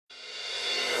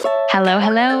Hello,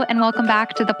 hello, and welcome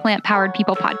back to the Plant Powered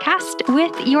People podcast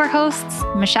with your hosts,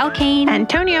 Michelle Kane and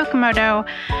Tony Okamoto.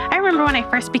 I remember when I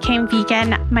first became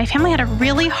vegan, my family had a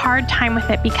really hard time with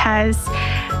it because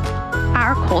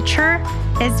our culture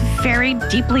is very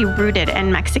deeply rooted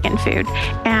in Mexican food.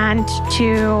 And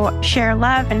to share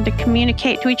love and to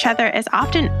communicate to each other is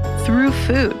often through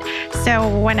food. So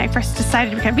when I first decided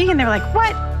to become vegan, they were like,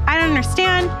 "What? I don't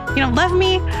understand. You don't love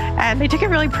me?" And they took it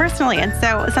really personally. And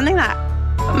so something that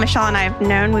Michelle and I have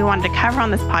known we wanted to cover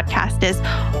on this podcast is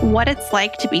what it's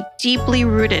like to be deeply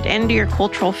rooted into your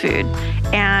cultural food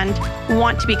and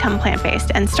want to become plant-based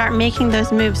and start making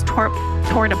those moves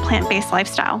toward a plant-based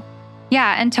lifestyle.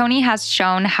 Yeah, and Tony has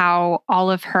shown how all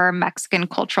of her Mexican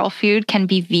cultural food can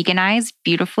be veganized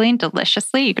beautifully and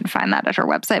deliciously. You can find that at her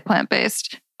website,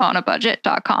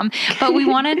 plantbasedonabudget.com. But we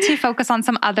wanted to focus on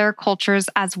some other cultures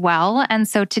as well. And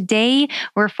so today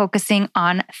we're focusing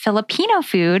on Filipino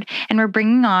food, and we're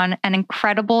bringing on an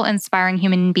incredible, inspiring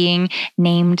human being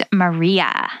named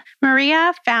Maria.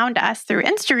 Maria found us through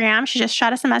Instagram. She just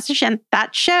shot us a message, and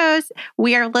that shows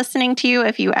we are listening to you.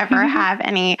 If you ever have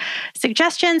any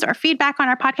suggestions or feedback on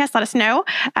our podcast, let us know.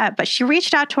 But she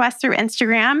reached out to us through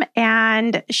Instagram,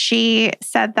 and she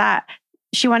said that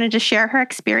she wanted to share her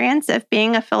experience of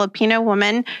being a Filipino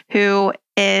woman who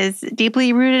is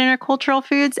deeply rooted in her cultural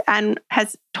foods and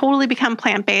has totally become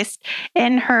plant-based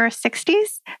in her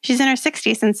 60s. She's in her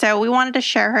 60s. And so we wanted to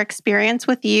share her experience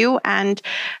with you, and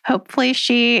hopefully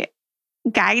she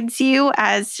guides you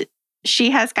as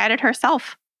she has guided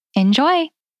herself. Enjoy.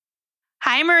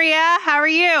 Hi, Maria. How are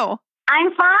you?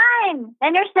 I'm fine.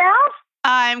 And yourself?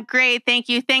 I'm great. Thank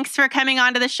you. Thanks for coming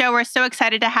on to the show. We're so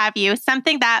excited to have you.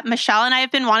 Something that Michelle and I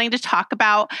have been wanting to talk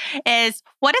about is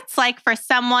what it's like for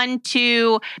someone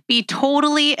to be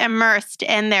totally immersed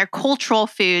in their cultural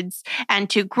foods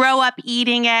and to grow up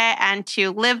eating it and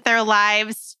to live their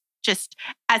lives just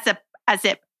as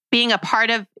it being a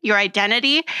part of your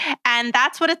identity. And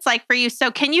that's what it's like for you. So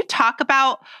can you talk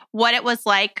about what it was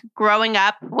like growing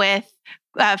up with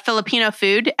Filipino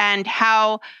food and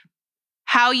how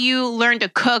you learned to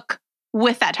cook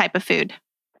with that type of food?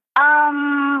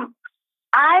 I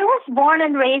was born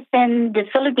and raised in the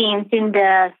Philippines in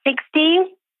the 60s.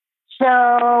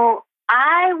 So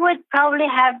I would probably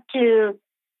have to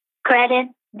credit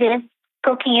this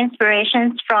cooking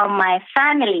inspirations from my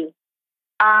family.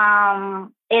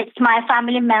 It's my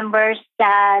family members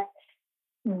that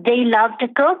they love to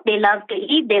cook, they love to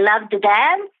eat, they love to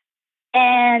dance.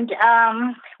 And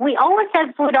we always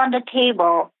have food on the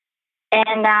table.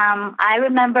 And I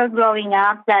remember growing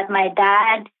up that my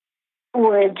dad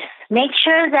would make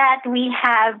sure that we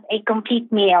have a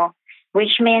complete meal,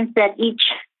 which means that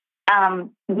each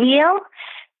meal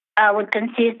would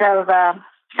consist of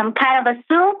some kind of a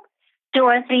soup, 2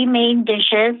 or 3 main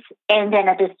dishes, and then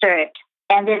a dessert.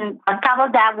 And then on top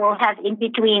of that, we'll have in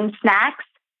between snacks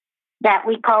that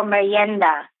we call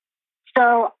merienda.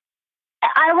 So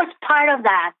I was part of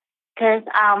that because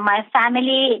my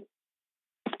family,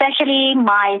 especially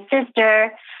my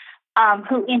sister,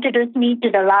 who introduced me to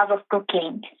the love of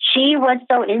cooking. She was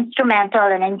so instrumental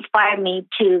and inspired me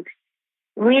to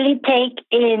really take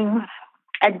in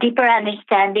a deeper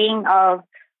understanding of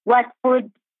what food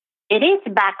it is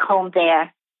back home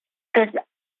there. Because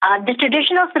the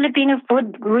traditional Filipino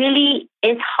food really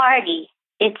is hearty.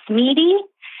 It's meaty,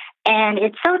 and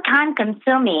it's so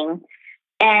time-consuming.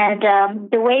 And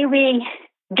the way we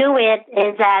do it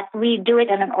is that we do it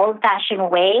in an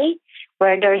old-fashioned way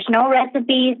where there's no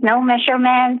recipes, no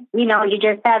measurements. You know, you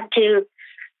just have to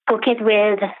cook it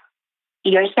with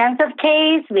your sense of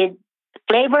taste, with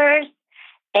flavors,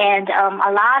 and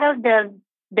a lot of the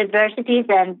diversities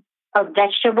and of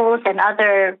vegetables and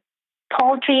other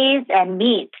poultries and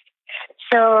meats.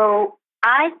 So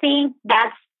I think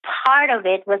that's part of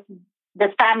it was the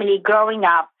family growing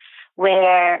up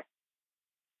where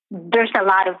there's a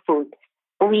lot of food.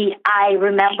 I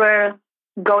remember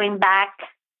going back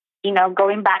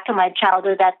to my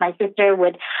childhood that my sister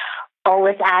would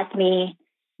always ask me,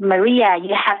 "Maria,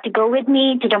 you have to go with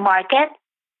me to the market."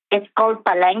 It's called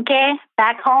palengke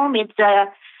back home. It's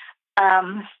a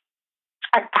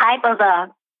type of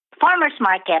a farmer's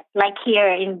market like here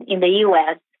in the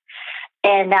U.S.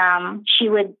 And she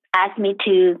would ask me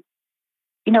to,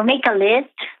 make a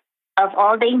list of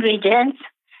all the ingredients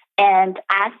and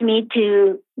ask me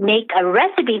to make a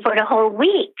recipe for the whole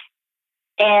week.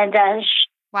 And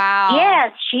wow.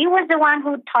 Yes, she was the one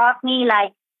who taught me.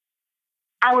 Like,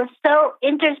 I was so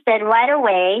interested right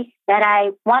away that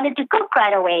I wanted to cook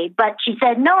right away. But she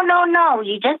said, no,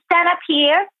 you just stand up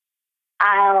here.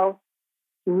 I'll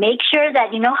make sure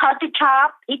that you know how to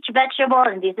chop each vegetable,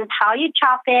 and this is how you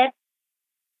chop it.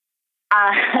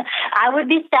 I would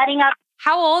be setting up.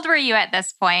 How old were you at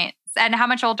this point? And how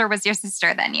much older was your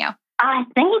sister than you? I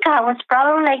think I was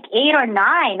probably like 8 or 9.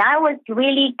 I was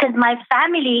really, because my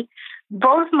family,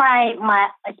 both my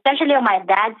especially on my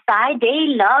dad's side, they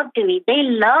love to eat. They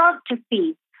love to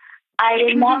feast. I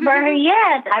remember,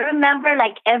 yes, I remember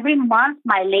like every month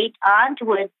my late aunt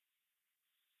would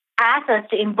ask us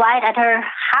to invite at her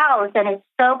house, and it's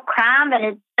so cramped and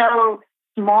it's so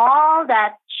small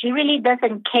that she really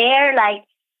doesn't care. Like,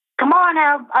 come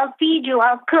on, I'll feed you,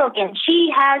 I'll cook. And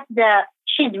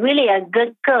she's really a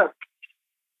good cook.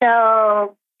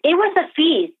 So it was a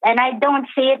feast, and I don't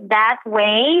see it that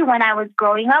way when I was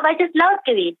growing up. I just love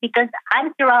to eat because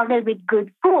I'm surrounded with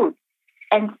good food.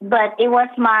 But it was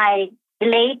my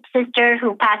late sister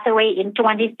who passed away in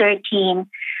 2013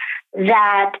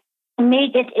 that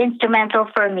made it instrumental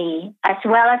for me, as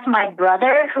well as my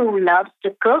brother who loves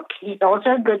to cook. He's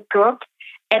also a good cook.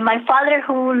 And my father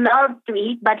who loves to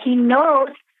eat, but he knows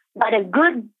what a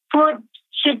good food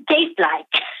should taste like.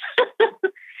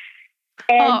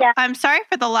 And I'm sorry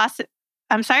for the loss.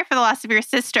 I'm sorry for the loss of your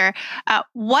sister.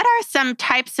 What are some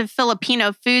types of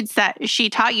Filipino foods that she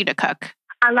taught you to cook?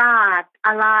 A lot.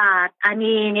 I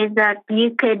mean, is that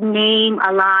you could name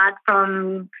a lot,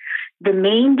 from the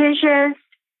main dishes,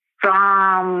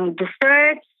 from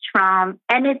desserts, from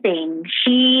anything.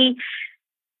 She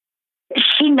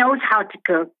knows how to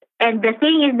cook. And the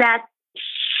thing is that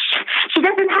she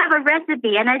doesn't have a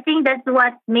recipe. And I think that's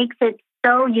what makes it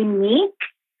so unique.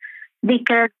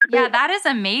 Because that is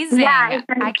amazing. Yeah,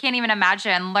 I can't even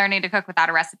imagine learning to cook without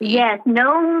a recipe. Yes,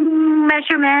 no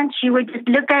measurements. She would just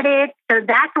look at it. So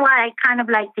that's why I kind of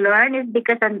like learn, is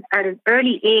because at an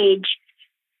early age,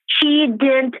 she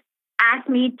didn't ask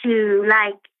me to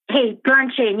like, hey,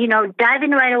 plunge in, dive in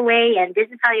right away and this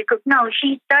is how you cook. No,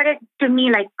 she started to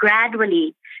me like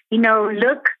gradually,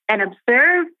 look and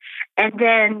observe. And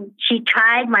then she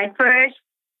tried my first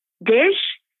dish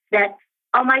that,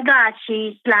 oh my gosh,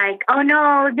 she's like, oh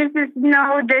no,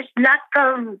 there's lack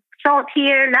of salt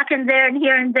here, lack in there, and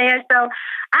here and there. So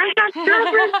I got so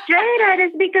frustrated.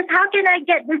 It's because how can I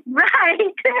get this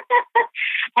right?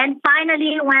 And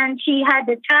finally, when she had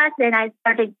the trust, then I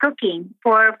started cooking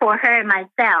for her and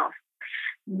myself,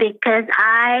 because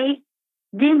I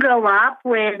didn't grow up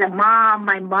with a mom.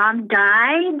 My mom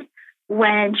died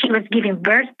when she was giving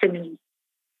birth to me.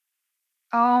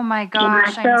 Oh my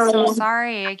gosh, I'm so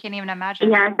sorry. I can't even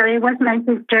imagine. Yeah, so it was my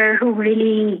sister who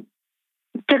really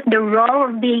took the role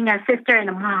of being a sister and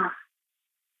a mom.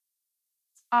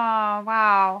 Oh,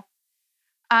 wow.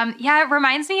 It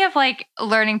reminds me of like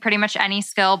learning pretty much any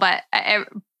skill, but it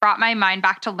brought my mind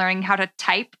back to learning how to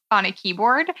type on a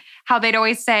keyboard. How they'd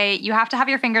always say, you have to have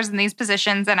your fingers in these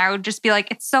positions. And I would just be like,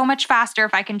 it's so much faster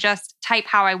if I can just type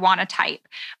how I want to type.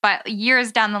 But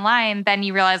years down the line, then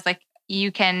you realize like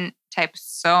you can type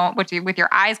so with your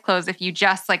eyes closed if you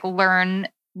just like learn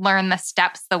the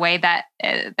steps the way that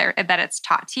that it's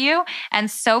taught to you. And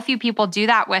so few people do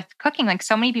that with cooking. Like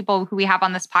so many people who we have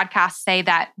on this podcast say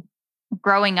that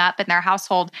growing up in their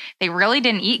household, they really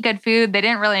didn't eat good food. They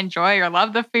didn't really enjoy or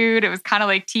love the food. It was kind of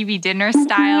like TV dinner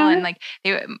style. And like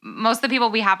most of the people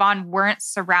we have on weren't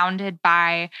surrounded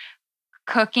by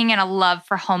cooking and a love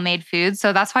for homemade food.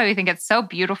 So that's why we think it's so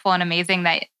beautiful and amazing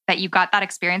that you got that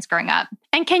experience growing up.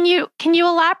 And can you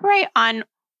elaborate on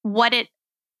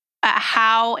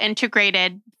how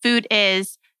integrated food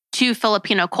is to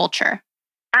Filipino culture?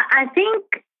 I think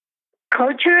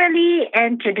culturally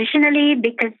and traditionally,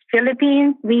 because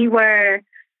Philippines, we were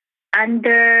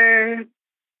under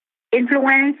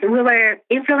influence. We were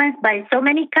influenced by so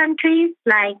many countries,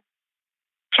 like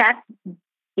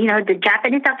the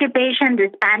Japanese occupation, the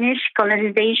Spanish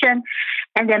colonization,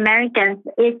 and the Americans.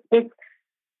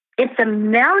 It's a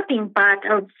melting pot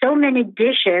of so many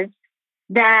dishes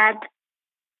that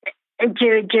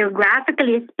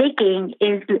geographically speaking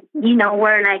is,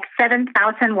 we're like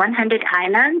 7,100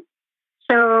 islands.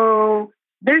 So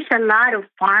there's a lot of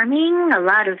farming, a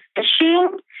lot of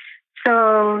fishing.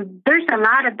 So there's a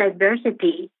lot of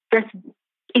diversity that's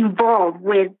involved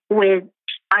with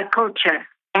our culture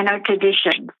and our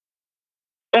traditions.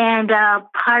 And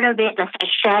part of it, as I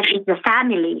said, is the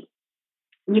family.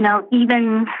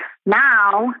 Even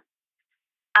now,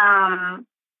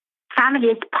 family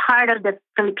is part of the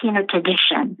Filipino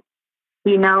tradition.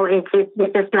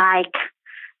 It's like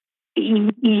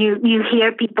you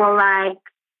hear people like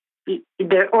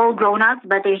they're all grown ups,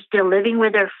 but they're still living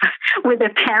with their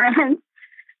parents.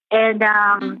 And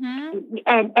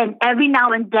and every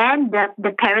now and then,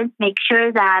 the parents make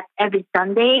sure that every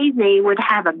Sunday they would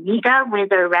have a meetup with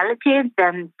their relatives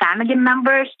and family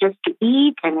members just to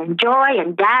eat and enjoy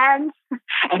and dance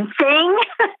and sing,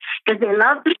 because they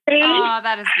love to sing. Oh,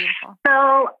 that is beautiful.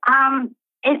 So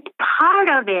it's part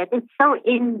of it. It's so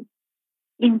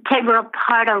integral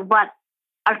part of what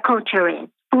our culture is.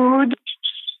 Food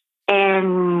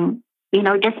and,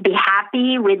 just be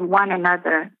happy with one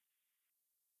another.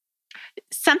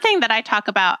 Something that I talk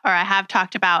about, or I have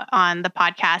talked about on the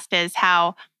podcast, is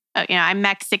how, I'm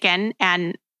Mexican,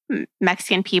 and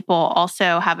Mexican people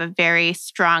also have a very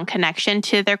strong connection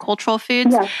to their cultural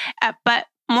foods. Yes. But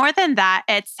more than that,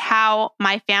 it's how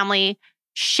my family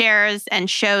shares and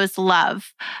shows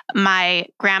love. My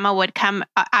grandma would come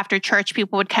after church,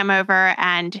 people would come over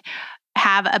and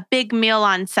have a big meal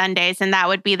on Sundays. And that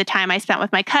would be the time I spent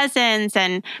with my cousins.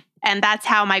 And that's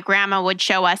how my grandma would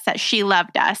show us that she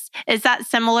loved us. Is that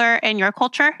similar in your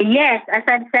culture? Yes. As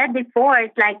I've said before,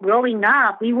 it's like growing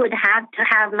up, we would have to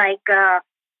have like a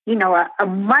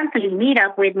monthly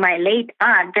meetup with my late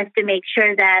aunt just to make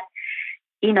sure that,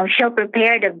 she'll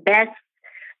prepare the best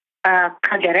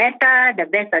caldereta, the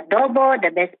best adobo, the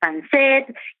best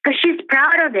pancit, because she's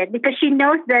proud of it, because she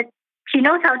knows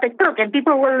how to cook and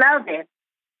people will love it.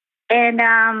 And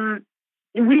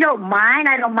we don't mind.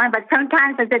 I don't mind. But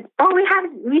sometimes I said,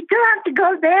 we still have to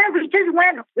go there. We just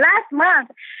went last month.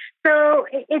 So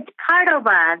it's part of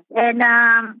us. And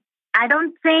I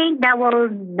don't think that will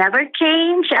never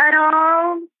change at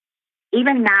all.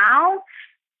 Even now,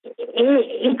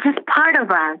 it's just part of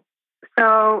us.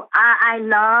 So I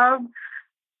love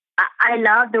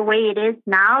the way it is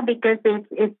now, because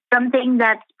it's something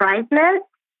that's priceless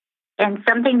and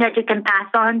something that you can pass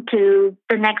on to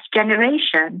the next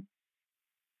generation.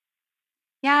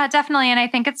 Yeah, definitely. And I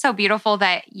think it's so beautiful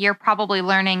that you're probably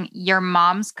learning your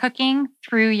mom's cooking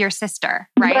through your sister,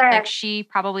 right? Yes. Like she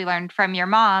probably learned from your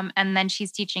mom and then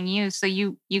she's teaching you. So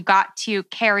you got to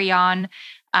carry on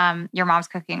your mom's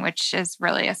cooking, which is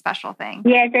really a special thing.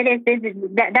 Yes, it is.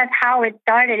 That's how it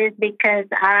started, is because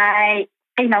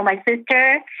my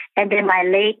sister, and then my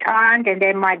late aunt, and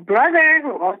then my brother,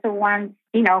 who also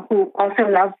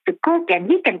loves to cook,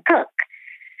 and he can cook.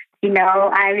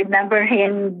 I remember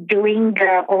him doing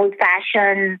the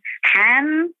old-fashioned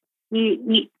ham.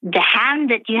 The ham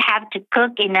that you have to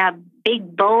cook in a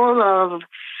big bowl of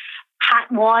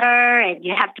hot water, and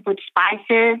you have to put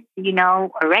spices,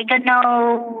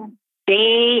 oregano,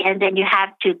 bay, and then you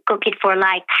have to cook it for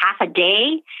like half a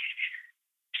day.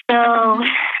 So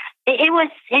it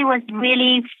was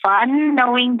really fun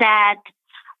knowing that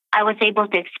I was able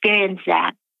to experience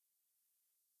that.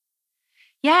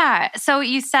 Yeah. So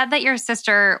you said that your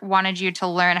sister wanted you to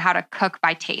learn how to cook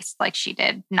by taste like she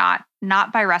did, not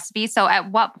by recipe. So at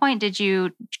what point did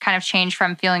you kind of change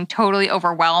from feeling totally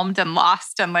overwhelmed and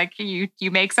lost and like you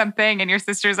make something and your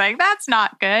sister's like, that's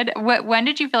not good? When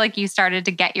did you feel like you started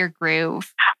to get your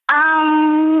groove?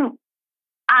 I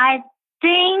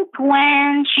think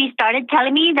when she started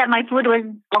telling me that my food was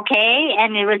okay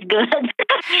and it was good.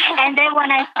 And then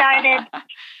when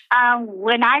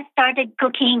I started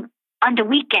cooking on the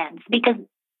weekends, because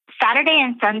Saturday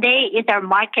and Sunday is our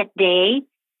market day.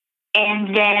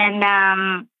 And then,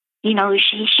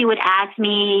 she would ask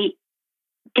me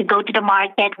to go to the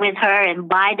market with her and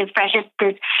buy the freshest,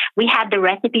 because we had the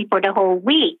recipe for the whole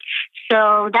week.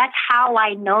 So that's how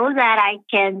I know that I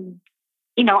can,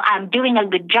 I'm doing a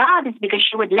good job, is because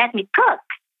she would let me cook.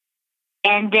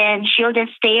 And then she'll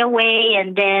just stay away,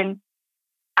 and then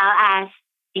I'll ask,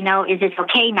 is it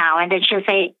okay now? And then she'll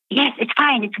say, yes, it's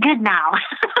fine. It's good now.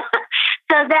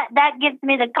 So that gives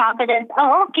me the confidence.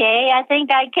 Oh, okay. I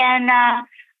think I can,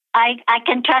 I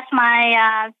can trust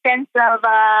my sense of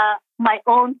my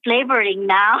own flavoring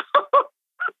now.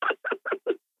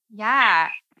 Yeah,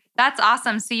 that's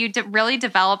awesome. So you really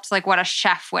developed like what a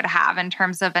chef would have in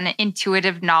terms of an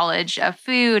intuitive knowledge of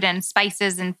food and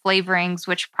spices and flavorings,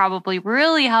 which probably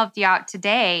really helped you out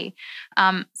today.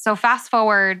 So fast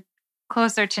forward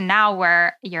closer to now,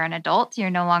 where you're an adult, you're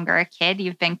no longer a kid.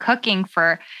 You've been cooking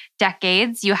for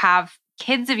decades. You have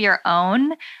kids of your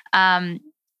own.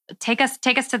 Take us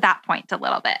to that point a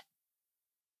little bit.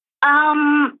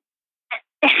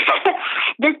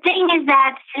 The thing is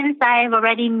that since I've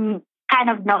already kind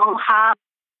of know how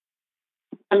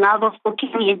the love of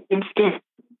cooking is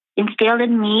instilled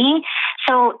in me,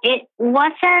 so it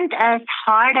wasn't as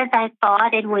hard as I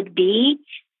thought it would be,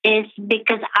 is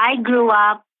because I grew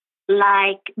up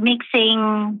like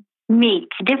mixing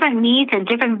different meats and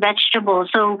different vegetables.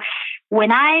 So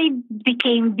when I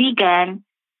became vegan,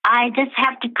 I just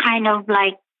have to kind of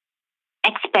like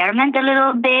experiment a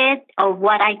little bit of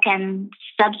what I can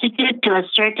substitute to a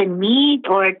certain meat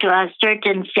or to a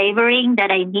certain flavoring that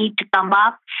I need to come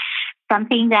up,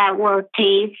 something that will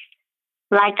taste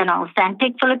like an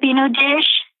authentic Filipino dish.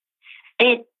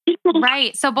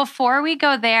 Right. So before we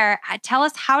go there, tell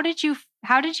us how did you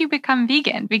become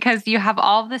vegan? Because you have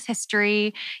all of this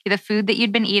history. The food that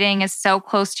you'd been eating is so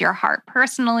close to your heart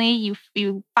personally.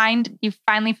 You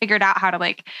finally figured out how to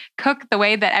like cook the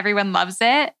way that everyone loves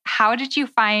it. How did you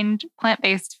find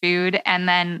plant-based food? And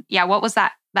then what was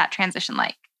that transition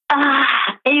like?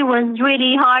 It was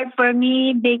really hard for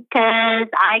me because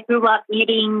I grew up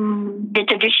eating the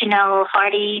traditional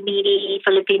hearty, meaty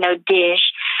Filipino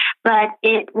dish. But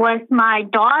it was my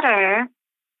daughter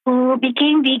who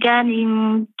became vegan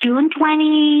in June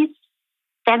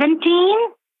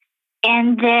 2017.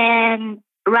 And then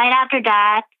right after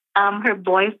that, her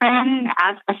boyfriend,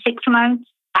 after 6 months,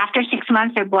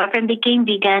 her boyfriend became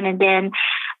vegan. And then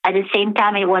at the same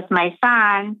time, it was my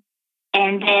son.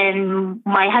 And then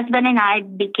my husband and I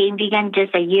became vegan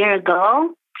just a year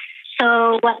ago.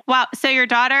 So wow! So your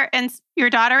daughter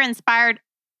inspired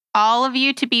all of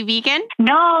you to be vegan?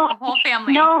 No, the whole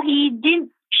family. No, he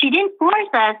didn't. She didn't force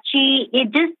us.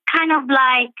 It just kind of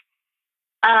like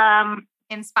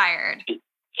inspired.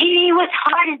 It was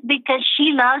hard because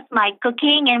she loves my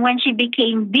cooking, and when she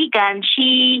became vegan,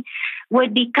 she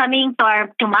would be coming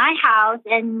to my house,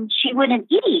 and she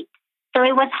wouldn't eat. So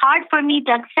it was hard for me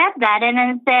to accept that. And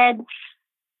I said,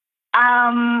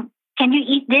 can you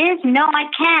eat this? No, I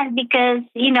can't because,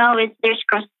 there's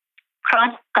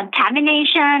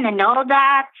cross-contamination and all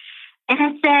that. And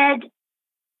I said,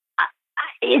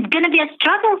 it's going to be a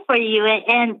struggle for you.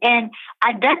 And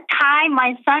at that time,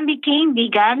 my son became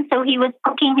vegan, so he was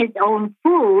cooking his own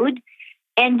food.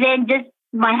 And then just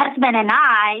my husband and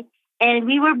I, and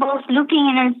we were both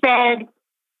looking and said,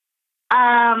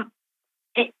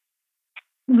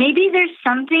 maybe there's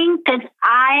something because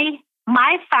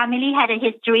my family had a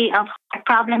history of heart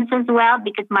problems as well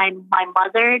because my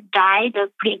mother died of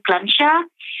preeclampsia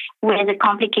with a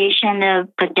complication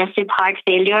of congestive heart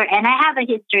failure. And I have a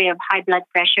history of high blood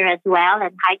pressure as well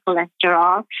and high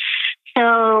cholesterol.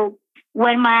 So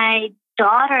when my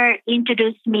daughter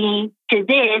introduced me to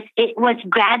this, it was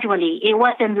gradually. It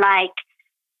wasn't like,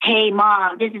 hey,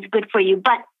 Mom, this is good for you.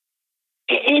 But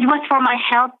it was for my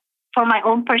health, for my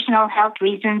own personal health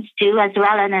reasons too, as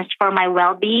well, and as for my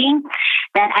well-being,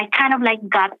 that I kind of like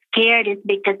got scared is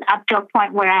because up to a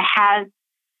point where I have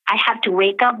to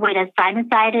wake up with a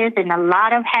sinusitis and a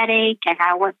lot of headache, and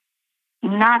I was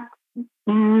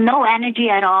no energy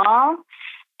at all.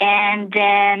 And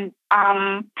then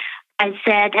I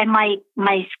said, and my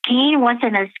skin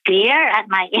wasn't as clear at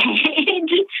my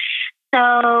age.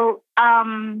 So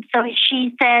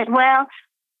she said, well,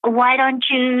 why don't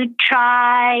you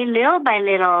try little by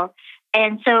little?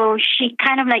 And so she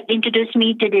kind of like introduced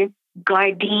me to this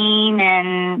Gardein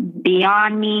and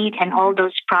Beyond Meat and all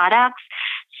those products.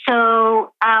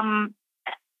 So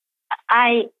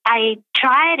I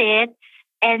tried it,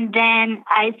 and then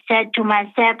I said to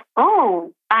myself,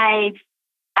 "Oh, my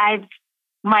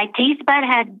taste bud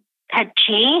had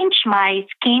changed. My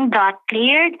skin got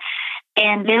cleared."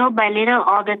 And little by little,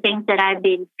 all the things that I've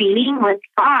been feeling was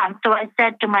gone. So I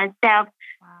said to myself,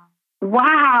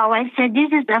 wow, I said,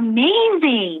 this is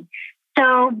amazing.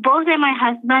 So both and my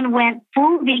husband went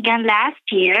full vegan last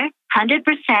year,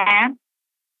 100%,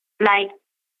 like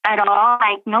at all,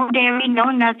 like no dairy,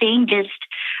 no nothing, just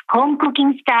home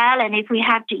cooking style. And if we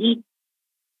have to eat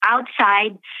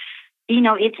outside,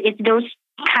 it's those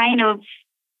kind of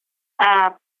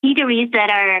eateries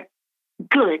that are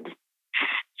good.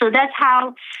 So that's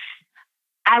how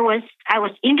I was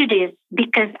introduced,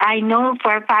 because I know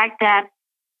for a fact that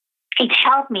it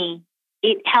helped me.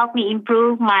 It helped me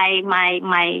improve my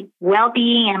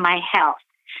well-being and my health.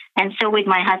 And so with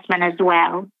my husband as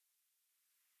well.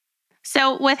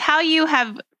 So with how you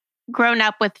have grown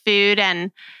up with food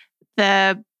and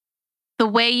the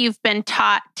way you've been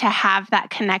taught to have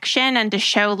that connection and to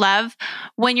show love,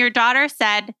 when your daughter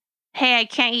said, "Hey, I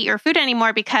can't eat your food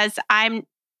anymore because I'm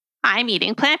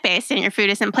eating plant-based and your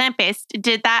food isn't plant-based,"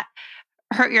 did that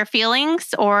hurt your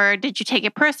feelings, or did you take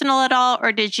it personal at all,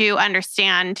 or did you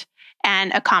understand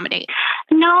and accommodate?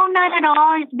 No, not at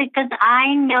all. It's because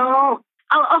I know,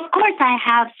 of course, I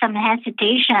have some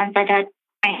hesitations because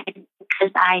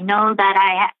I know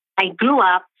that I grew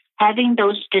up having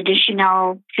those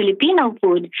traditional Filipino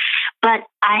food, but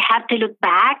I have to look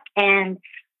back, and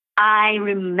I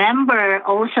remember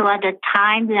also at the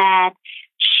time that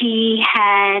she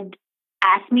had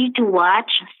asked me to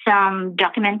watch some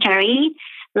documentary,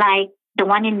 like the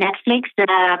one in Netflix,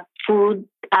 the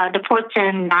Forks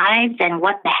and Knives and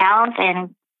What the Health,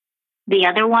 and the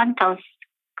other one called,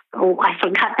 I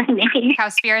forgot the name.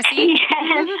 Cowspiracy?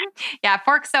 Yes. Yeah,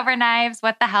 Forks Over Knives,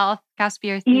 What the Health,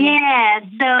 Cowspiracy. Yeah,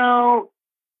 so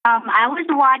I was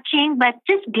watching, but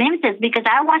just glimpses because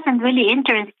I wasn't really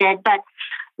interested. But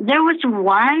there was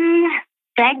one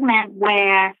segment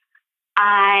where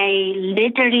I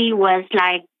literally was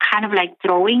like kind of like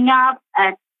throwing up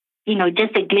at,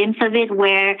 just a glimpse of it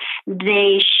where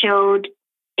they showed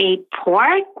a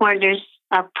pork where there's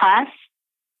a pus,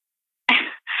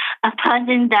 a pus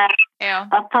in the, Ew.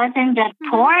 a pus in the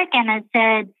pork. And I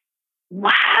said,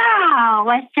 wow.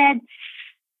 I said,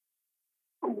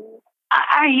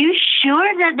 are you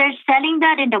sure that they're selling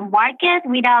that in the market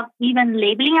without even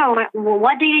labeling, or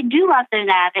what do you do after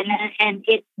that? And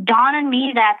it dawned on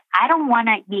me that I don't want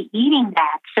to be eating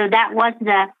that. So that was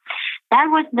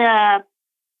the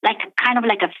like kind of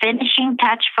like a finishing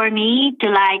touch for me to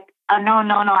like, oh no,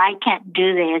 I can't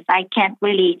do this. I can't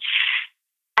really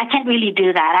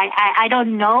do that. I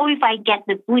don't know if I get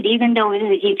the food, even though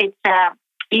if it's a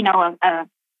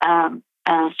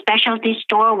specialty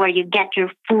store where you get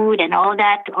your food and all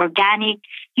that organic.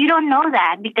 You don't know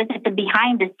that because it's a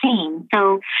behind the scenes.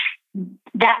 So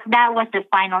that was the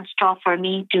final straw for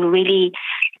me to really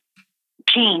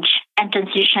change and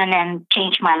transition and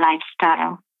change my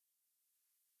lifestyle.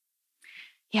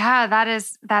 Yeah, that'll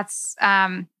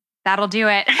do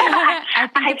it. I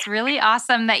think it's really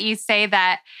awesome that you say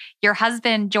that your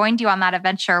husband joined you on that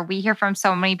adventure. We hear from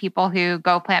so many people who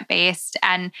go plant-based,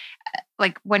 and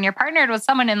like when you're partnered with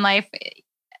someone in life,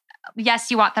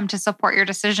 yes, you want them to support your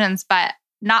decisions, but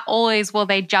not always will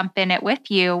they jump in it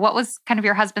with you. What was kind of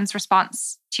your husband's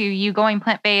response to you going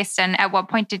plant-based, and at what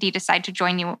point did he decide to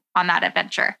join you on that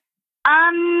adventure?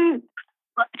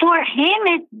 For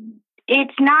him,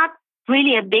 it's not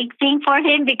really a big thing for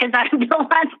him because I'm the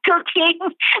one cooking.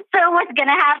 So what's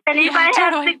gonna happen if I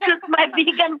have to cook my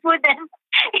vegan food? Then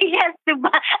he has to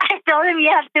buy. I told him you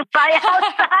have to buy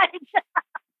outside.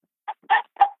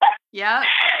 Yeah.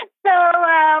 So,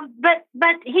 but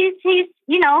he's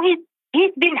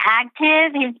been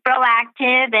active. He's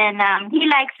proactive, and he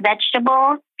likes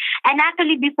vegetables. And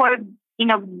actually, before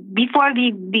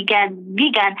we began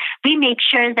vegan, we make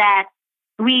sure that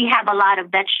we have a lot of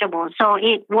vegetables. So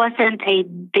it wasn't a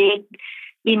big,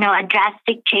 a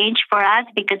drastic change for us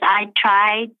because I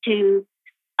tried to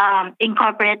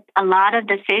incorporate a lot of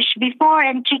the fish before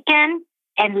and chicken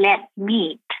and less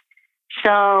meat.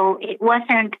 So it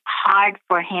wasn't hard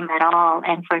for him at all,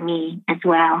 and for me as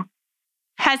well.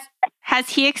 Has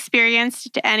he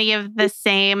experienced any of the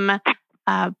same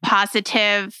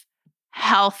positive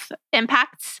health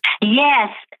impacts?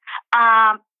 Yes.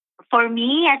 For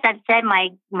me, as I've said,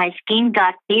 my skin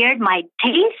got cleared. My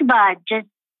taste bud just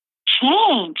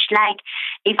changed. Like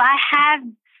if I have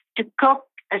to cook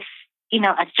a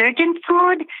certain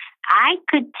food, I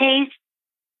could taste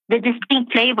the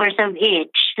distinct flavors of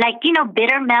each. Like,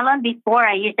 bitter melon, before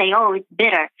I used to say, oh, it's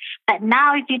bitter. But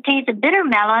now if you taste a bitter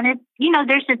melon, it's,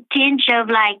 there's a tinge of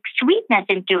like sweetness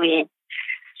into it.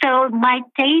 So my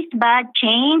taste bud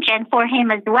changed, and for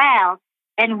him as well.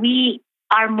 And we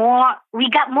got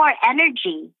more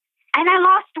energy. And I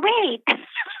lost weight.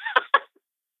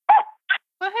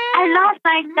 I lost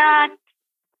like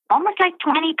almost like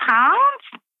 20 pounds.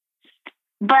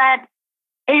 But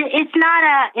it's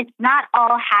not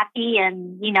all happy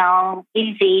and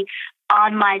easy.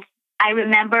 I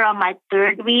remember on my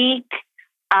third week,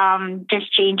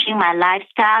 just changing my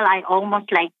lifestyle, I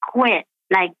almost like quit.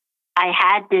 Like I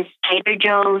had this Trader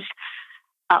Joe's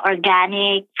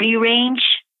organic free range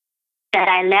that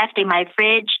I left in my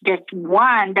fridge. That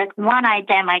one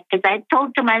item, because I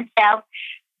told to myself,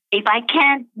 if I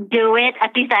can't do it,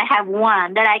 at least I have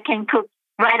one that I can cook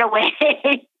right away.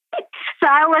 So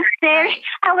I was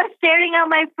staring at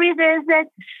my freezer and said,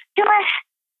 do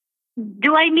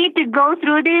I need to go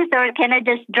through this, or can I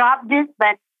just drop this?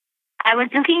 But I was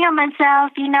looking at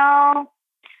myself,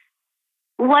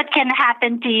 what can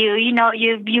happen to you?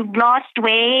 You've lost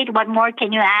weight. What more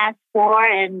can you ask for?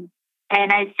 And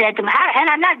I said to myself, and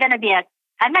I'm not gonna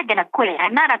quit.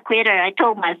 I'm not a quitter. I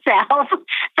told myself.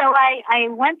 So I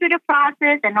went through the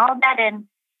process and all that, and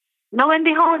lo and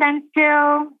behold, I'm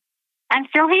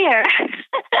still here.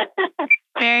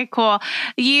 Very cool.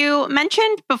 You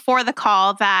mentioned before the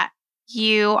call that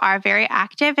you are very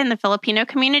active in the Filipino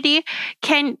community.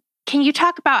 Can you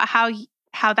talk about how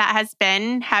that has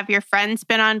been? Have your friends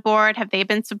been on board? Have they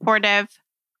been supportive?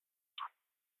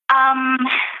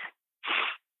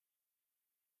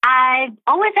 I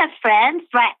always have friends,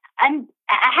 right? And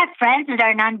I have friends that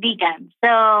are non-vegan.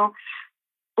 So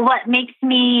what makes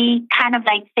me kind of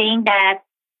like saying that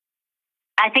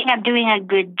I think I'm doing a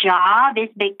good job is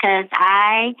because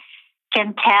I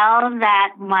can tell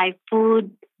that my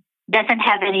food doesn't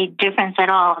have any difference at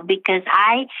all, because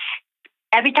I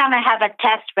every time I have a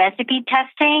test recipe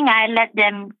testing, I let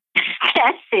them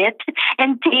test it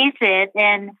and taste it,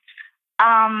 and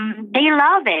they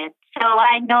love it. So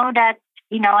I know that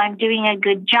I'm doing a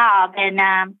good job,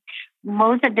 and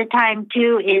most of the time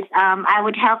too is I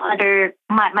would help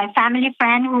my family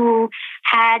friend who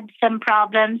had some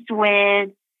problems with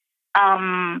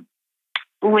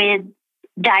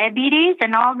diabetes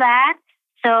and all that.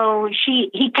 So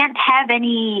he can't have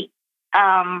any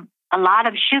a lot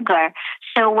of sugar.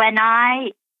 So when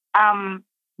I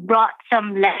brought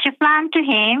some leche flan to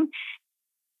him,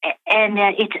 and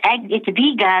it's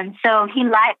vegan, so he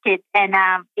liked it, and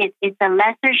it's a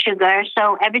lesser sugar.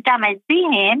 So every time I see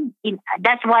him,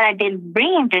 that's what I've been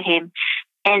bringing to him.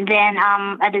 And then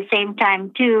at the same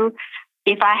time too,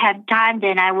 if I have time,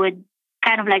 then I would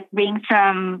kind of like bring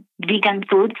some vegan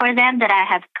food for them that I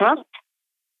have cooked,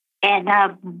 and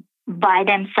buy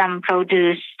them some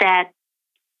produce that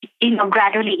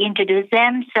gradually introduce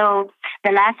them. So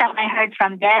the last time I heard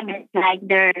from them, it's like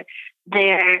they're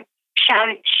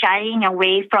shying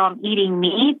away from eating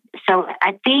meat. So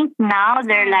I think now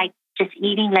they're like just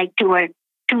eating like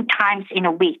two times in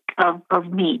a week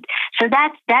of meat. So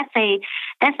that's a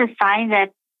sign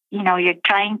that you're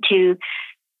trying to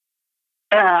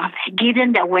give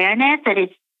them the awareness that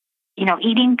it's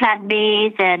eating plant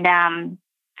based, and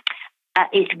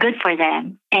it's good for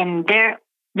them. And they're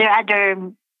at their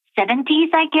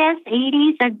 70s, I guess,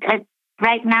 80s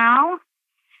right now.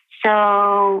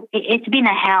 So it's been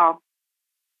a help.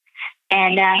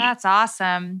 And that's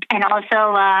awesome. And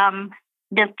also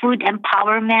the food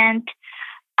empowerment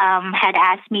had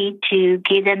asked me to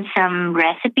give them some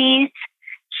recipes.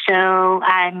 So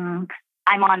I'm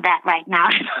on that right now.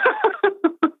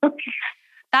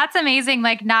 That's amazing.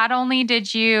 Like, not only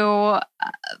did you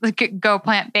go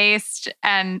plant-based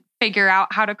and figure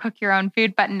out how to cook your own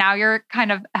food, but now you're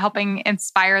kind of helping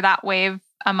inspire that wave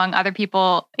among other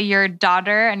people. Your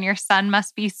daughter and your son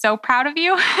must be so proud of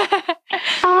you.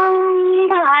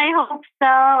 I hope so.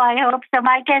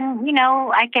 I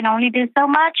can only do so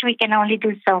much. We can only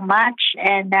do so much.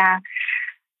 And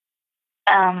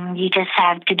you just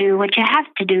have to do what you have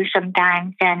to do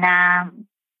sometimes, and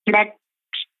let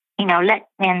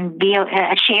and be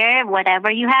share whatever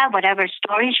you have, whatever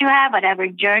stories you have, whatever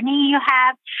journey you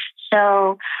have.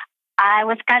 So I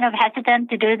was kind of hesitant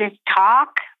to do this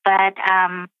talk, but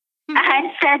I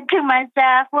said to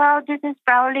myself, well, this is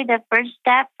probably the first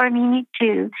step for me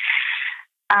to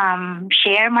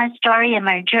share my story and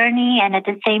my journey. And at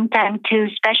the same time too,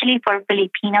 especially for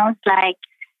Filipinos, like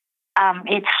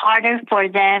it's harder for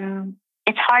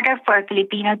a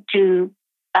Filipino to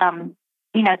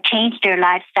change their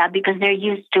lifestyle because they're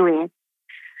used to it.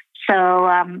 So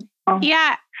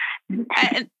yeah,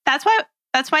 that's why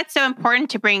it's so important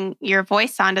to bring your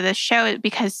voice onto this show,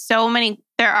 because so many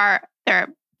there are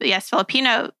yes,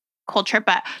 Filipino culture,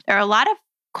 but there are a lot of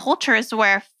cultures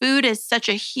where food is such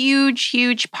a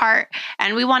huge part,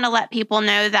 and we want to let people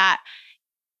know that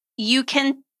you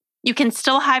can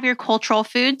still have your cultural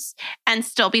foods and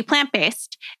still be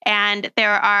plant-based. And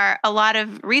there are a lot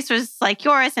of resources like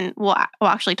yours, and we'll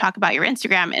actually talk about your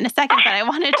Instagram in a second, but I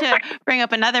wanted to bring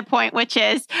up another point, which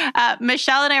is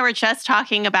Michelle and I were just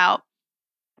talking about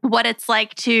what it's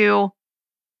like to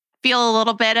feel a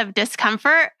little bit of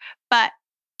discomfort, but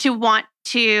to want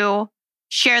to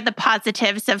share the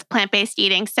positives of plant-based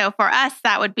eating. So for us,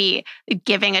 that would be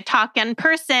giving a talk in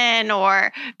person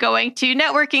or going to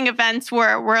networking events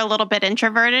where we're a little bit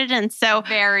introverted. And so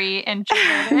very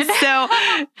introverted. So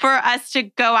for us to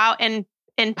go out in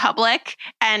public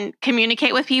and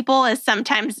communicate with people is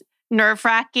sometimes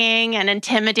nerve-wracking and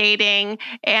intimidating.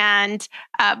 And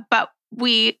but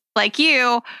we, like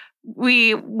you,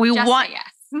 we want yes.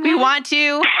 We want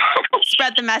to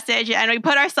spread the message, and we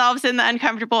put ourselves in the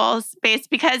uncomfortable space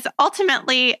because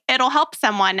ultimately it'll help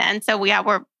someone. And so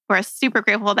we're super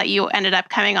grateful that you ended up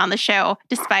coming on the show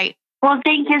despite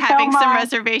thank you having so much. Some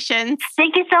reservations.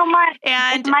 Thank you so much.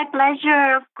 And it's my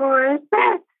pleasure, of course.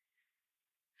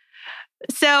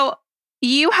 So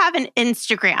you have an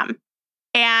Instagram,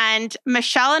 and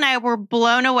Michelle and I were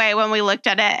blown away when we looked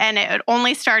at it, and it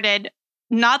only started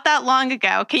not that long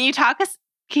ago. Can you talk us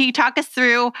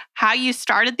through how you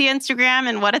started the Instagram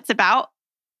and what it's about?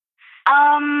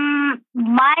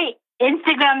 My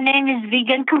Instagram name is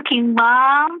Vegan Cooking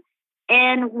Mom.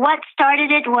 And what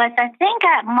started it was, I think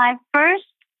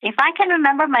if I can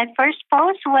remember, my first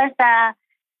post was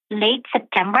late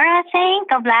September, I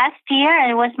think, of last year.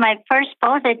 And it was my first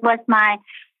post. It was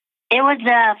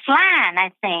a flan,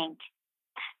 I think.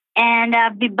 And,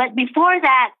 but before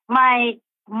that,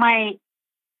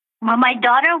 my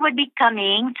daughter would be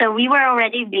coming, so we were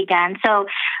already vegan. So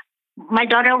my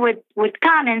daughter would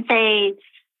come and say,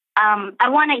 I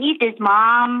want to eat this,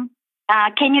 Mom.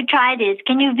 Can you try this?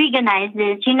 Can you veganize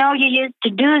this? You used to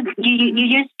you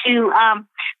used to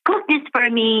cook this for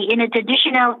me in a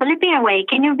traditional Filipino way.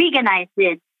 Can you veganize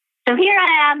this? So here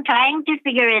I am trying to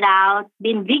figure it out,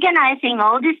 been veganizing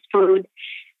all this food.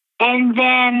 And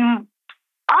then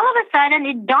all of a sudden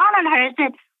it dawned on her. I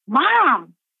said,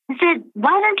 Mom, I said,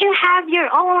 why don't you have your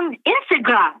own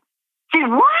Instagram? I said,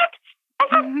 what? I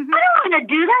said, I don't want to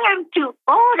do that. I'm too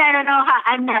old. I don't know how,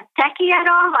 I'm not techie at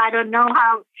all. I don't know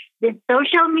how the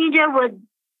social media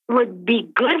would be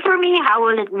good for me. How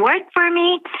will it work for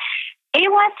me? It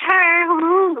was her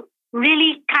who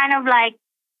really kind of like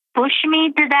pushed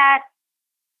me to that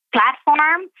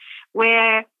platform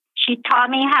where she taught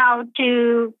me how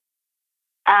to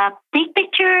take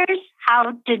pictures,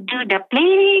 how to do the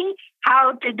plating,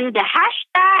 how to do the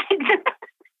hashtags.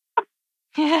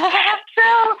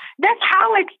 So that's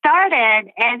how it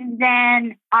started. And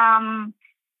then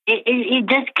it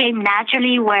just came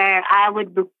naturally where I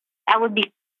would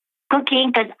be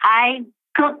cooking because I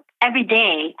cook every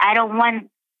day. I'm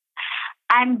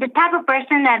the type of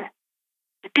person that,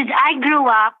 because I grew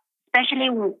up, especially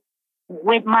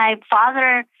with my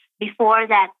father before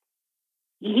that,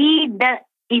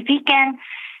 if he can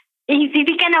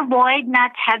avoid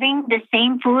not having the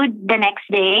same food the next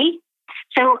day.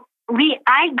 So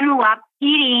I grew up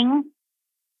eating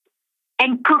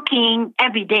and cooking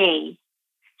every day.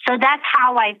 So that's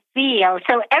how I feel.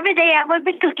 So every day I would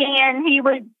be cooking and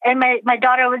my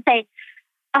daughter would say,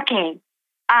 okay,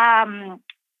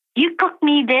 you cook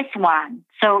me this one.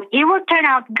 So it will turn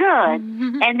out good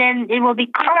and then it will be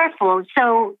colorful.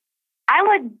 So I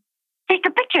would take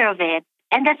a picture of it.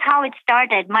 And that's how it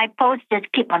started. My posts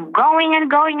just keep on going and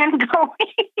going and going.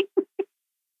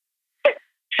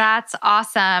 That's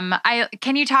awesome.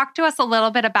 Can you talk to us a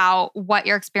little bit about what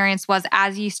your experience was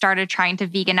as you started trying to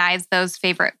veganize those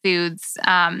favorite foods?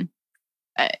 Was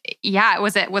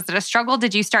it a struggle?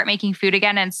 Did you start making food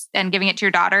again and giving it to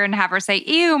your daughter and have her say,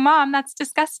 "Ew, Mom, that's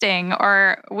disgusting"?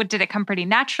 Or did it come pretty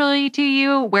naturally to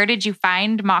you? Where did you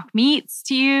find mock meats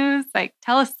to use? Like,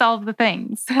 tell us all the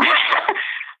things.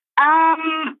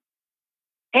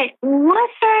 It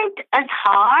wasn't as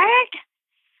hard.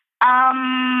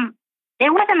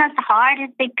 It wasn't as hard as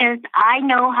because I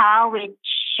know how it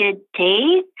should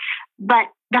taste,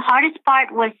 but the hardest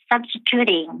part was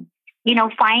substituting.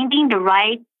 Finding the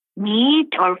right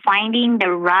meat or finding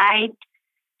the right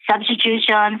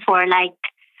substitution for like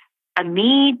a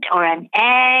meat or an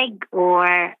egg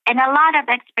and a lot of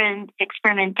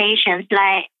experimentations.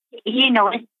 Like,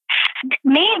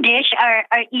 main dish are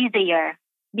easier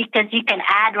because you can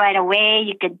add right away,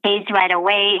 you can taste right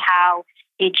away how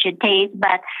it should taste.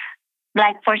 But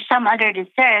like for some other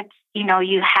desserts,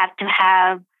 you have to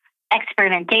have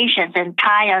experimentations and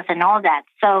trials and all that.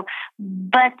 So,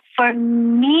 but for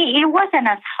me, it wasn't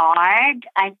as hard,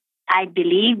 I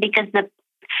believe, because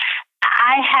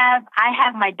I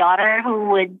have my daughter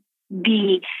who would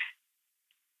be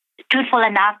truthful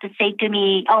enough to say to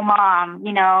me, "Oh, Mom,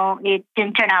 it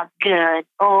didn't turn out good,"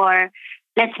 or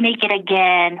 "Let's make it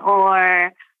again,"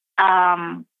 or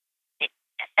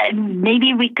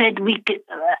maybe we could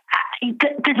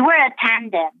because we're a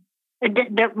tandem.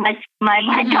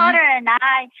 My daughter and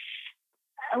I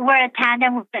were a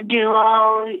tandem, a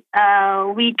duo.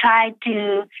 We tried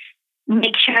to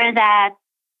make sure that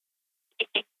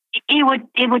it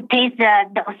would taste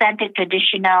the authentic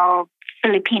traditional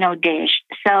Filipino dish.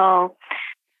 So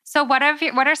what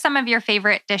are some of your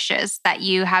favorite dishes that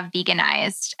you have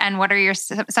veganized, and what are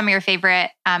some of your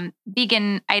favorite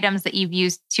vegan items that you've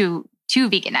used to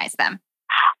veganize them?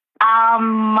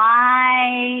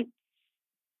 My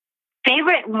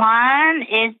favorite one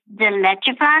is the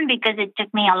leche flan because it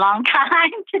took me a long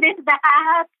time to do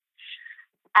that.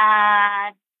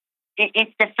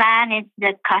 It's the flan, it's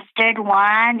the custard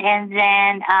one, and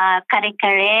then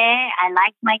kare-kare. I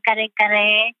like my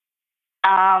kare-kare.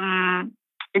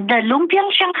 The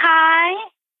lumpiang Shanghai.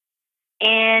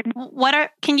 And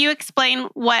can you explain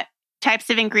what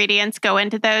types of ingredients go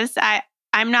into those?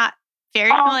 I'm not very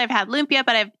familiar. I've had lumpia,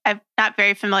 but I'm not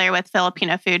very familiar with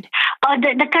Filipino food. Oh,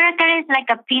 the kare-kare is like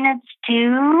a peanut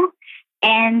stew,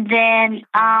 and then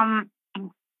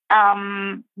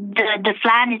the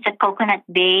flan is a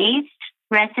coconut-based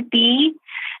recipe,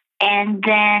 and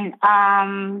then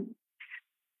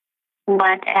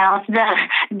what else?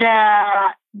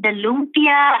 The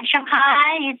lumpia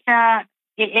Shanghai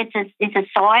is a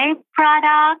soy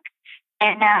product,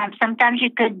 and sometimes you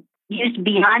could use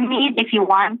Beyond Meat if you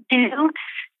want to.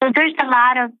 So there's a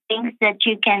lot of things that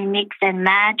you can mix and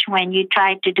match when you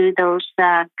try to do those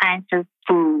kinds of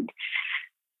food.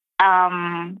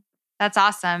 That's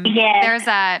awesome. Yes.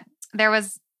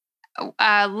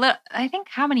 I think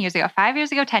how many years ago? 5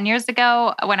 years ago, 10 years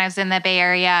ago, when I was in the Bay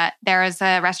Area, there was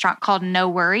a restaurant called No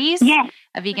Worries, Yes.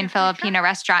 a vegan Filipino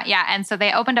restaurant. Yeah. And so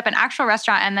they opened up an actual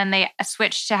restaurant and then they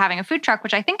switched to having a food truck,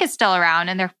 which I think is still around.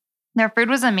 And their food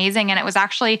was amazing. And it was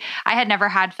actually, I had never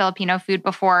had Filipino food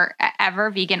before, ever,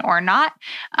 vegan or not.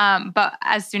 But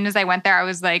as soon as I went there, I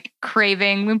was like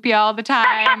craving lumpia all the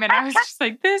time. And I was just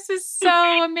like, this is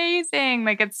so amazing.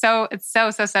 Like it's so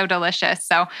delicious.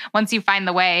 So once you find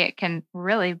the way, it can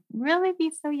really, really be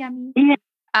so yummy. Yeah.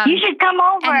 You should come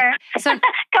over. So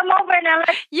come over and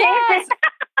let's yes.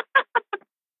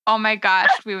 Oh my gosh,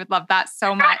 we would love that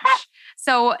so much.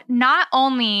 So not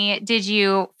only did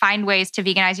you find ways to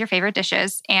veganize your favorite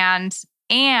dishes and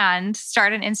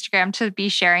start an Instagram to be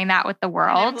sharing that with the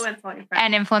world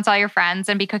and influence all your friends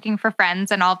and be cooking for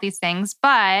friends and all of these things,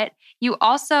 but you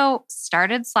also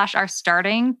are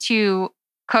starting to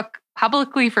cook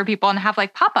publicly for people and have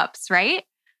like pop-ups, right?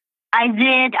 I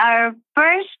did. Our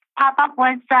first pop-up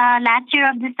was last year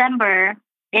of December.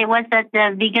 It was at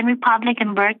the Vegan Republic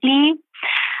in Berkeley.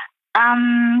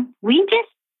 We just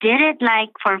did it like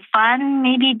for fun,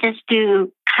 maybe just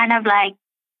to kind of like,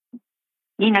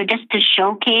 just to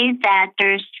showcase that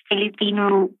there's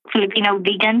Filipino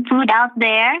vegan food out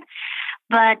there.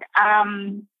 But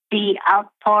the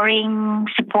outpouring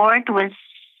support was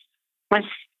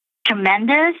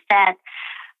tremendous. That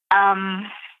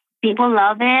people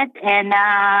love it, and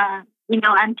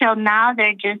until now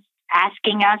they're just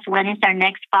asking us when is our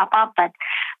next pop-up. But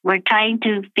we're trying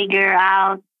to figure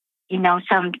out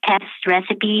some test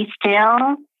recipes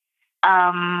still.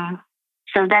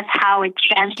 So that's how it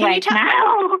stands right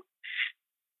now.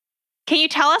 Can you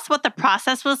tell us what the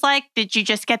process was like? Did you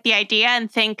just get the idea and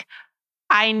think,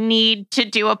 I need to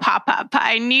do a pop-up.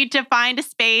 I need to find a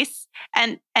space.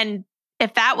 And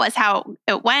if that was how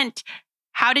it went,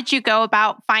 how did you go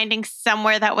about finding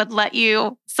somewhere that would let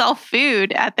you sell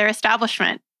food at their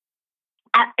establishment?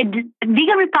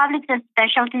 Vegan Republic is a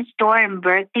specialty store in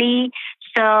Berkeley.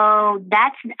 So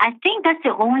I think that's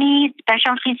the only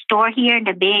specialty store here in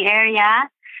the Bay Area.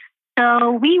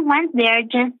 So we went there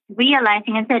just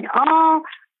realizing and said,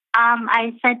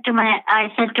 I said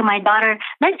to my daughter,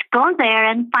 let's go there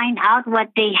and find out what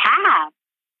they have.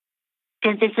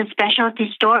 Because it's a specialty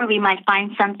store, we might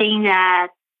find something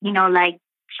that, like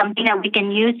something that we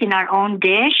can use in our own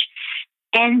dish.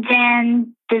 And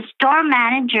then the store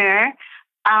manager,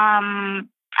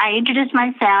 I introduced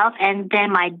myself and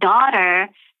then my daughter,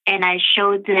 and I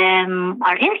showed them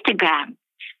our Instagram.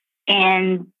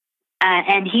 And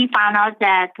he found out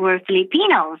that we're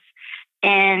Filipinos.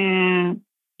 And,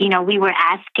 we were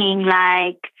asking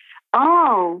like,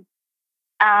 are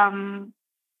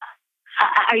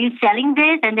you selling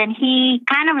this? And then he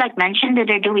kind of like mentioned that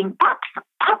they're doing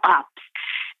pop-ups.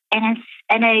 And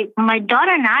my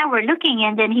daughter and I were looking,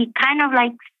 and then he kind of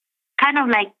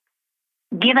like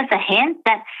give us a hint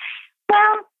that,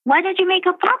 well, why don't you make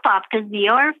a pop-up? Because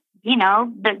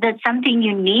that's something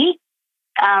unique,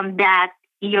 that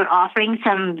you're offering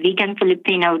some vegan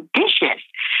Filipino dishes.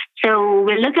 So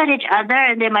we look at each other,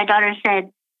 and then my daughter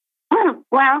said,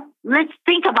 well, let's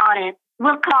think about it.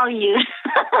 We'll call you.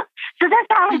 So that's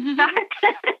how it started.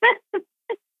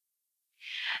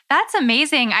 That's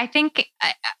amazing. I think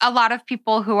a lot of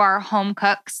people who are home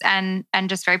cooks and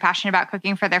just very passionate about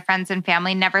cooking for their friends and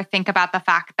family never think about the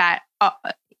fact that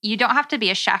you don't have to be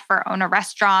a chef or own a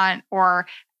restaurant or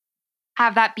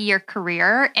have that be your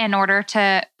career in order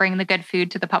to bring the good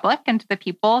food to the public and to the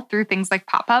people through things like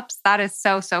pop-ups. That is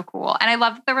so, so cool. And I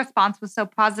love that the response was so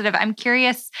positive. I'm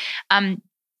curious,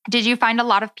 did you find a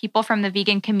lot of people from the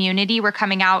vegan community were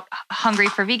coming out hungry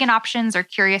for vegan options or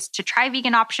curious to try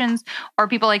vegan options, or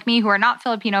people like me who are not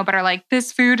Filipino but are like,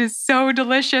 this food is so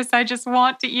delicious, I just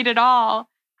want to eat it all?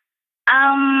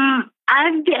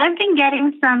 I've been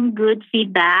getting some good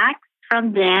feedback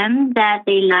from them that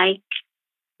they like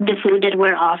the food that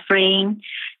we're offering,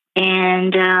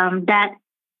 and that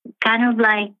kind of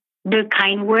like their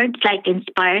kind words like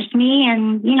inspires me,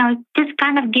 and just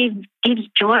kind of gives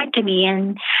joy to me,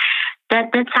 and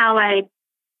that's how I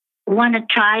want to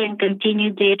try and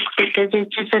continue this, because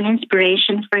it's just an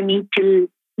inspiration for me to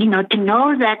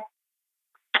know that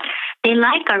they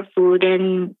like our food.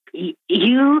 And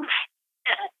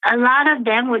a lot of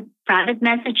them would private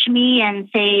message me and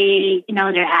say,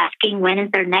 they're asking when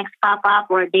is their next pop-up,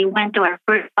 or they went to our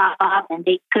first pop-up and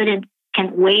they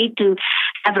can't wait to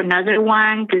have another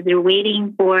one because they're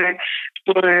waiting for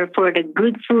the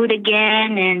good food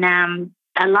again. And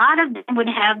a lot of them would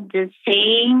have the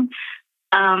same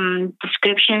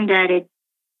description that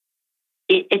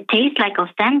it tastes like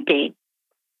authentic.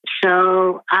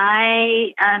 So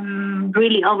I am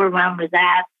really overwhelmed with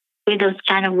that, with those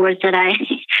kind of words that I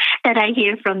that I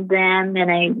hear from them,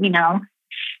 and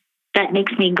that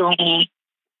makes me go.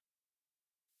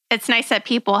 It's nice that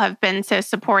people have been so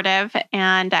supportive.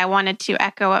 And I wanted to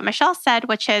echo what Michelle said,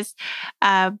 which is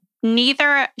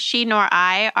neither she nor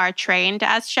I are trained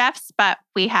as chefs, but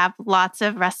we have lots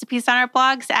of recipes on our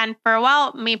blogs. And for a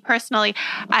while, me personally,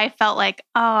 I felt like,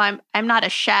 oh, I'm not a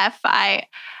chef. I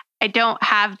don't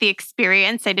have the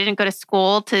experience. I didn't go to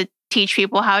school to teach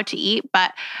people how to eat,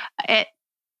 but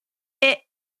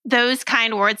those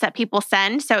kind words that people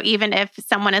send. So even if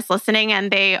someone is listening and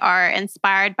they are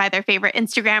inspired by their favorite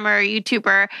Instagrammer or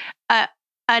YouTuber, a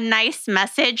nice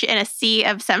message in a sea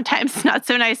of sometimes not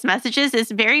so nice messages is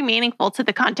very meaningful to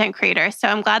the content creator. So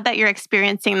I'm glad that you're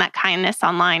experiencing that kindness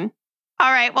online.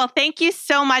 All right. Well, thank you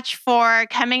so much for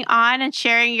coming on and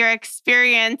sharing your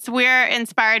experience. We're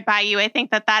inspired by you. I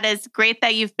think that is great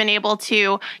that you've been able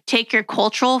to take your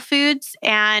cultural foods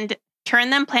and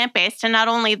turn them plant-based. And not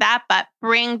only that, but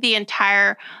bring the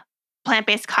entire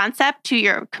plant-based concept to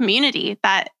your community.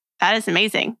 That is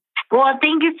amazing. Well,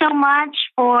 thank you so much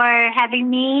for having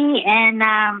me. And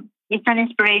it's an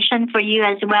inspiration for you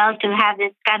as well to have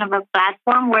this kind of a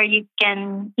platform where you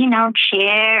can,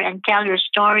 share and tell your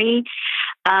story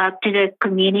to the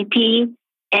community.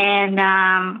 And,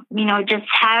 just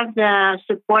have the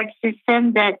support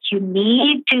system that you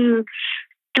need to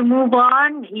move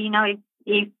on.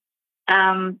 If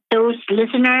those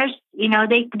listeners,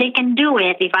 they can do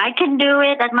it. If I can do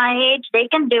it at my age, they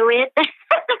can do it.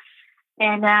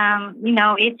 And,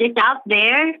 it's out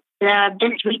there.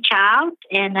 Just reach out,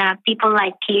 and people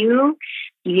like you,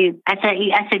 as you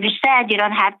said, you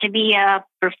don't have to be a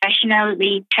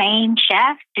professionally trained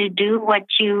chef to do what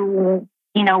you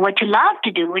love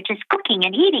to do, which is cooking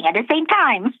and eating at the same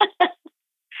time.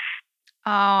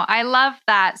 Oh, I love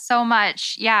that so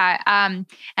much. Yeah. And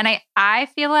I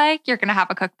feel like you're going to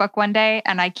have a cookbook one day,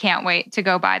 and I can't wait to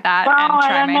go buy that and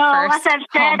try my first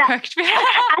home-cooked food. As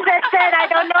I said, I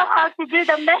don't know how to do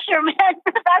the measurements.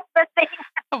 That's the thing.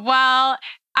 Well,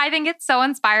 I think it's so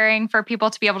inspiring for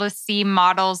people to be able to see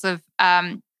models of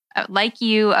like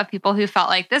you, of people who felt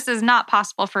like this is not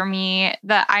possible for me,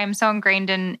 that I am so ingrained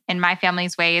in my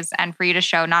family's ways, and for you to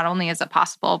show not only is it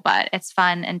possible, but it's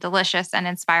fun and delicious and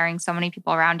inspiring so many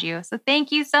people around you. So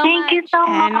thank you so much. Thank you so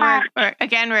much.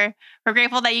 And we're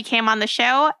grateful that you came on the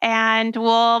show, and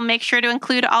we'll make sure to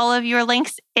include all of your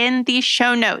links in the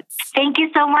show notes. Thank you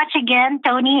so much again,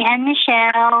 Tony and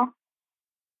Michelle.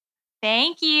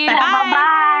 Thank you.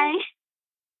 Bye-bye.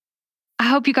 I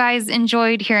hope you guys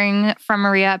enjoyed hearing from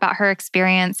Maria about her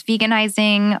experience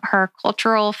veganizing her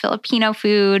cultural Filipino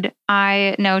food.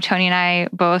 I know Tony and I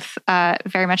both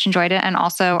very much enjoyed it, and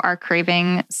also are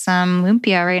craving some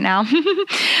lumpia right now.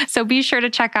 So be sure to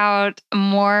check out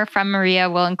more from Maria.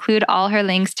 We'll include all her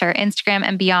links to her Instagram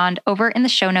and beyond over in the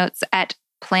show notes at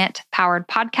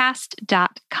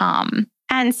plantpoweredpodcast.com.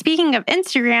 And speaking of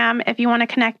Instagram, if you want to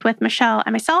connect with Michelle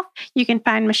and myself, you can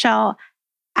find Michelle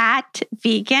at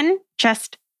vegan,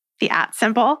 just the @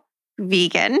 symbol,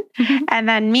 vegan. And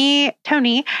then me,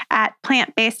 Tony, at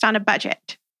plant-based on a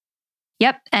budget.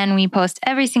 Yep. And we post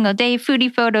every single day,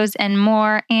 foodie photos and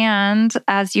more. And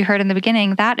as you heard in the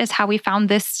beginning, that is how we found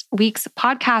this week's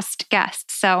podcast guest.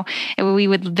 So we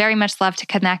would very much love to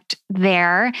connect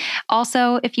there.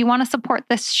 Also, if you want to support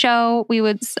this show, we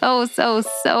would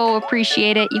so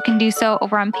appreciate it. You can do so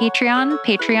over on Patreon,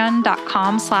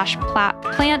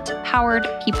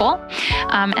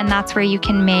 patreon.com/plantpoweredpeople. And that's where you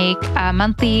can make a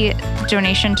monthly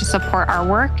donation to support our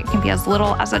work. It can be as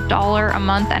little as $1 a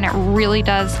month, and it really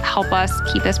does help us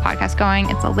keep this podcast going.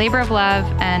 It's a labor of love,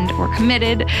 and we're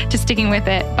committed to sticking with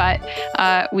it. But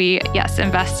we,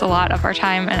 invest a lot of our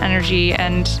time and energy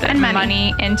and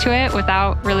money into it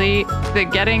without really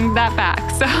getting that back.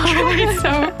 So we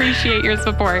so appreciate your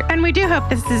support. And we do hope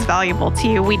this is valuable to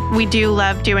you. We do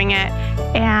love doing it,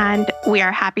 and we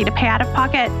are happy to pay out of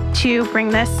pocket to bring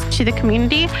this to the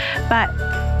community. But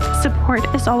support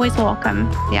is always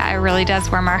welcome. Yeah, it really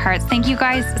does warm our hearts. Thank you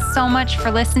guys so much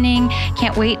for listening.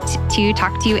 Can't wait to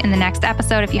talk to you in the next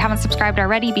episode. If you haven't subscribed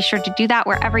already, be sure to do that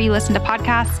wherever you listen to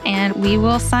podcasts, and we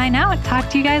will sign out. Talk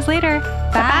to you guys later.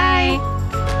 Bye. Bye.